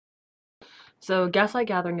So Gaslight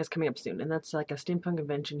Gathering is coming up soon, and that's like a steampunk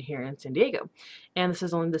convention here in San Diego. And this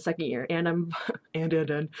is only the second year, and I'm and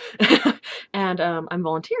and I'm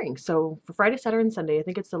volunteering. So for Friday, Saturday, and Sunday, I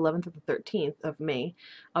think it's the 11th or the 13th of May,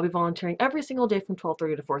 I'll be volunteering every single day from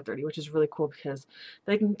 12:30 to 4:30, which is really cool because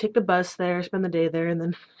they can take the bus there, spend the day there, and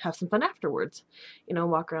then have some fun afterwards. You know,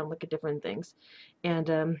 walk around, look at different things,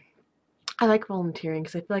 and I like volunteering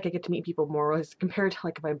because I feel like I get to meet people more as compared to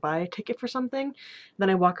like if I buy a ticket for something, then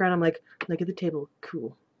I walk around, I'm like, look at the table,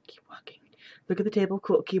 cool, keep walking. Look at the table,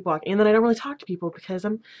 cool, keep walking. And then I don't really talk to people because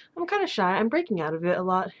I'm kind of shy. I'm breaking out of it a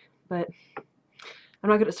lot, but I'm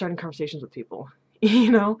not good at starting conversations with people, you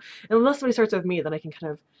know? And unless somebody starts with me, then I can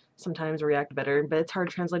kind of sometimes react better, but it's hard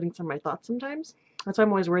translating some of my thoughts sometimes. That's why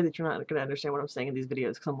I'm always worried that you're not going to understand what I'm saying in these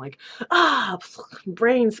videos, because I'm like,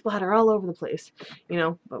 brain splatter all over the place, you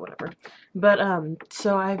know, but whatever. But,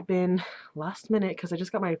 so I've been last minute, because I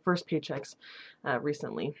just got my first paychecks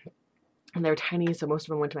recently, and they're tiny, so most of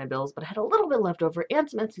them went to my bills, but I had a little bit left over and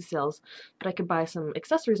some Etsy sales that I could buy some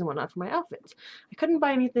accessories and whatnot for my outfits. I couldn't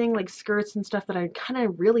buy anything like skirts and stuff that I kind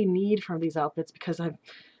of really need from these outfits because I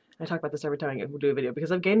talk about this every time I do a video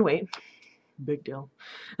because I've gained weight. Big deal.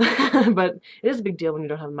 But it is a big deal when you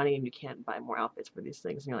don't have money and you can't buy more outfits for these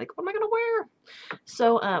things and you're like, what am I gonna wear?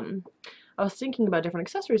 So I was thinking about different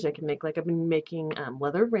accessories I can make. Like I've been making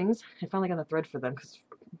leather rings. I finally got the thread for them because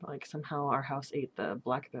like somehow our house ate the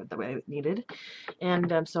black thread that I needed.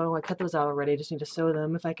 And so I cut those out already. I just need to sew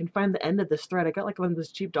them. If I can find the end of this thread, I got like one of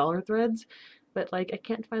those cheap dollar threads, but like I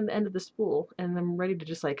can't find the end of the spool and I'm ready to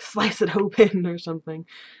just like slice it open or something.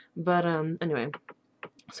 But anyway.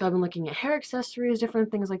 So I've been looking at hair accessories, different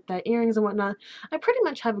things like that, earrings and whatnot. I pretty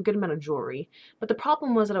much have a good amount of jewelry, but the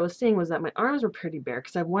problem was that I was seeing was that my arms were pretty bare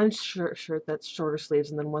because I have one shirt that's shorter sleeves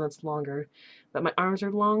and then one that's longer, but my arms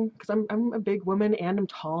are long because I'm a big woman and I'm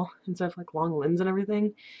tall, and so I have like long limbs and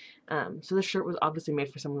everything. So this shirt was obviously made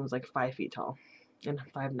for someone who was like 5 feet tall and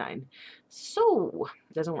 5'9", so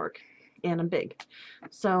it doesn't work, and I'm big.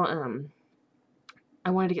 So I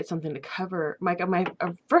wanted to get something to cover my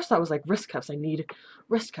first thought was like wrist cuffs. I need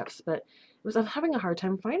wrist cuffs, but I'm having a hard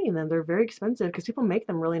time finding them. They're very expensive because people make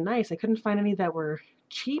them really nice. I couldn't find any that were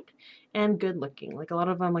cheap and good looking. Like a lot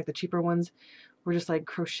of them, like the cheaper ones, were just like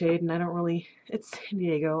crocheted, and I don't really. It's San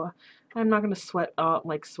Diego. I'm not gonna sweat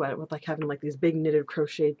with like having like these big knitted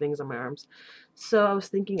crocheted things on my arms. So I was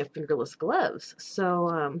thinking of fingerless gloves.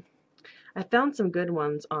 So I found some good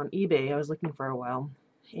ones on eBay. I was looking for a while.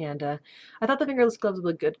 And I thought the fingerless gloves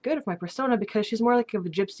would look good for my persona because she's more like a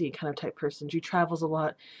gypsy kind of type person. She travels a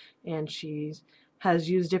lot, and has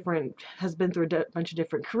been through a bunch of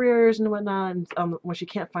different careers and whatnot. And when she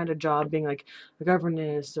can't find a job, being like a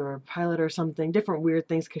governess or a pilot or something, different weird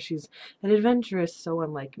things because she's an adventurous, so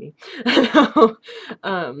unlike me.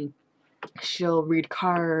 She'll read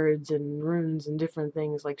cards and runes and different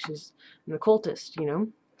things like she's an occultist, you know.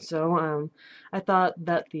 So I thought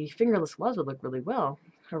that the fingerless gloves would look really well.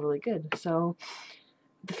 Are really good. So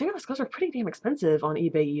the fingerless gloves are pretty damn expensive on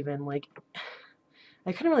eBay even. Like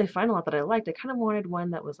I couldn't really find a lot that I liked. I kind of wanted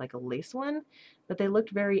one that was like a lace one, but they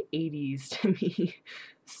looked very 80s to me.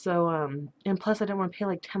 So and plus I didn't want to pay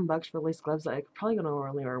like $10 for lace gloves that I could probably gonna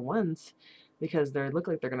only wear once because they look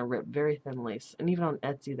like they're gonna rip, very thin lace. And even on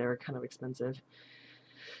Etsy they were kind of expensive.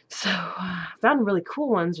 So I found really cool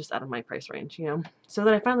ones just out of my price range, you know. So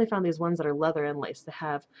then I finally found these ones that are leather and lace. They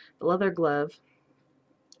have the leather glove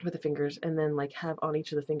with the fingers, and then like have on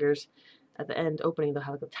each of the fingers at the end opening they'll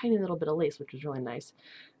have like a tiny little bit of lace, which was really nice.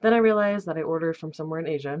 Then I realized that I ordered from somewhere in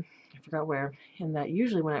Asia, I forgot where, and that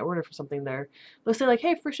usually when I order from something there, they'll say like,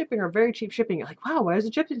 hey, free shipping or very cheap shipping. You're like, wow, why is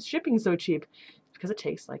the shipping so cheap? It's because it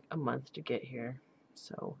takes like a month to get here.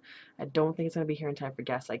 So I don't think it's going to be here in time for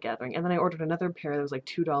Gaslight Gathering. And then I ordered another pair that was like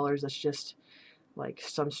 $2. That's just like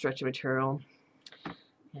some stretchy material.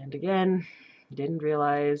 And again, didn't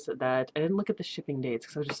realize that I didn't look at the shipping dates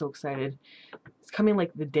because I was just so excited. It's coming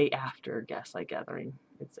like the day after Gaslight Gathering,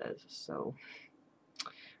 it says. So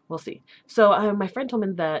we'll see. So my friend told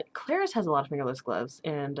me that Claire's has a lot of fingerless gloves,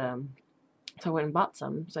 and so I went and bought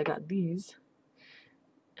some. So I got these.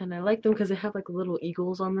 And I like them because they have like little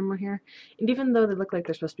eagles on them right here. And even though they look like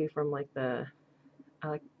they're supposed to be from like don't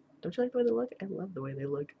you like the way they look? I love the way they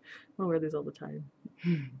look. I wear these all the time.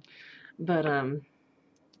 But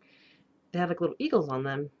they have like little eagles on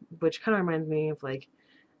them, which kind of reminds me of like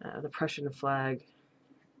the Prussian flag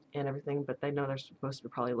and everything, but they know they're supposed to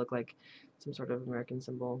probably look like some sort of American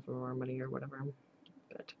symbol for more money or whatever.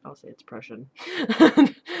 But I'll say it's Prussian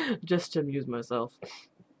just to amuse myself.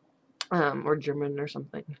 Or German or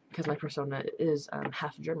something, because my persona is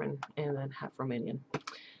half German and then half Romanian.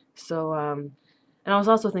 So, and I was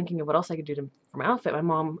also thinking of what else I could do for my outfit. My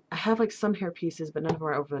mom, I have like some hair pieces, but none of them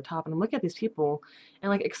are over the top. And I'm looking at these people, and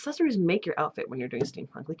like accessories make your outfit when you're doing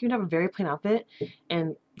steampunk. Like you can have a very plain outfit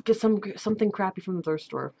and get something crappy from the thrift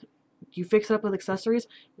store. You fix it up with accessories,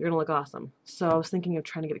 you're gonna look awesome. So I was thinking of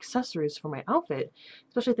trying to get accessories for my outfit,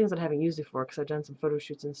 especially things that I haven't used before, because I've done some photo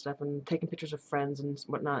shoots and stuff and taken pictures of friends and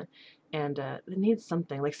whatnot. And it needs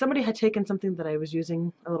something. Like somebody had taken something that I was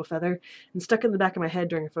using, a little feather, and stuck it in the back of my head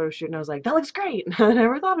during a photo shoot, and I was like, that looks great. I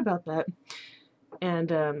never thought about that.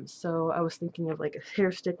 And so I was thinking of like a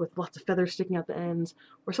hair stick with lots of feathers sticking out the ends,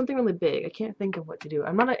 or something really big. I can't think of what to do.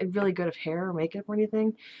 I'm not really good at hair or makeup or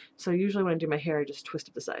anything, so usually when I do my hair, I just twist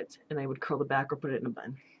up the sides, and I would curl the back or put it in a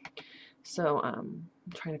bun. So I'm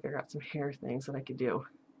trying to figure out some hair things that I could do.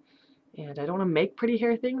 And I don't want to make pretty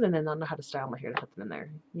hair things and then not know how to style my hair to put them in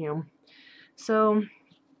there, you know. So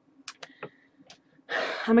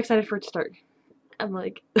I'm excited for it to start. I'm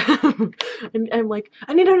like, I'm like,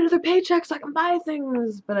 I need another paycheck so I can buy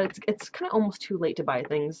things. But it's kind of almost too late to buy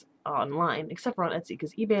things online, except for on Etsy,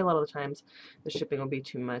 because eBay a lot of the times the shipping will be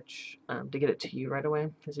too much to get it to you right away.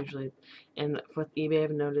 Because usually, and with eBay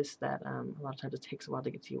I've noticed that a lot of times it takes a while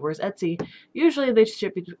to get to you. Whereas Etsy, usually they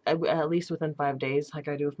ship it at least within 5 days, like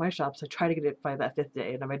I do with my shops. I try to get it by that 5th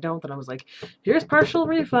day, and if I don't, then I was like, here's partial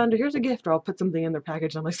refund, or here's a gift, or I'll put something in their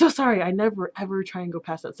package. And I'm like, so sorry, I never ever try and go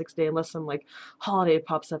past that 6th day unless some like holiday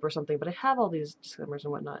pops up or something. But I have all these disclaimers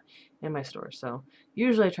and whatnot in my store, so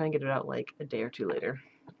usually I try and get it out like a day or two later.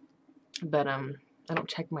 But I don't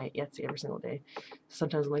check my Etsy every single day.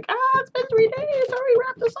 Sometimes I'm like, it's been 3 days, hurry,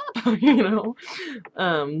 wrap this up, you know.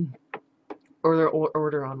 Or they'll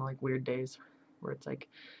order on like weird days where it's like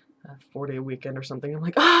a 4-day weekend or something. I'm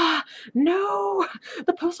like, no,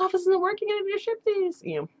 the post office isn't working. I need to ship these,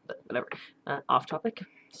 you know. But whatever. Off topic.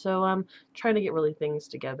 So I'm trying to get really things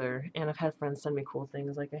together, and I've had friends send me cool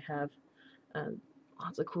things. Like I have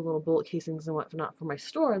lots of cool little bullet casings and whatnot for my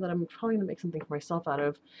store that I'm trying to make something for myself out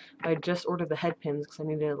of. I just ordered the head pins because I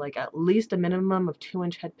needed like at least a minimum of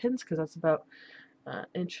 2-inch head pins, because that's about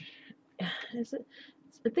inch. Is it?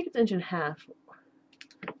 I think it's 1.5 inches.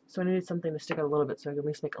 So I needed something to stick out a little bit, so I could at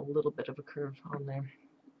least make a little bit of a curve on there.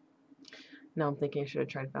 Now I'm thinking I should have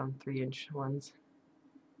tried found 3-inch ones,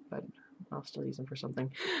 but I'll still use them for something.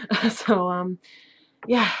 So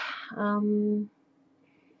yeah.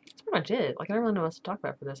 That's pretty much it. Like, I don't really know what else to talk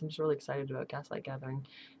about for this. I'm just really excited about Gaslight Gathering,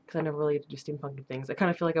 because I never really get to do steampunky things. I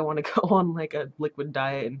kind of feel like I want to go on like a liquid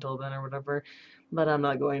diet until then or whatever, but I'm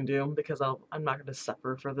not going to, because I'm not going to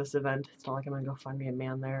suffer for this event. It's not like I'm going to go find me a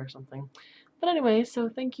man there or something. But anyway, so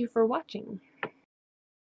thank you for watching.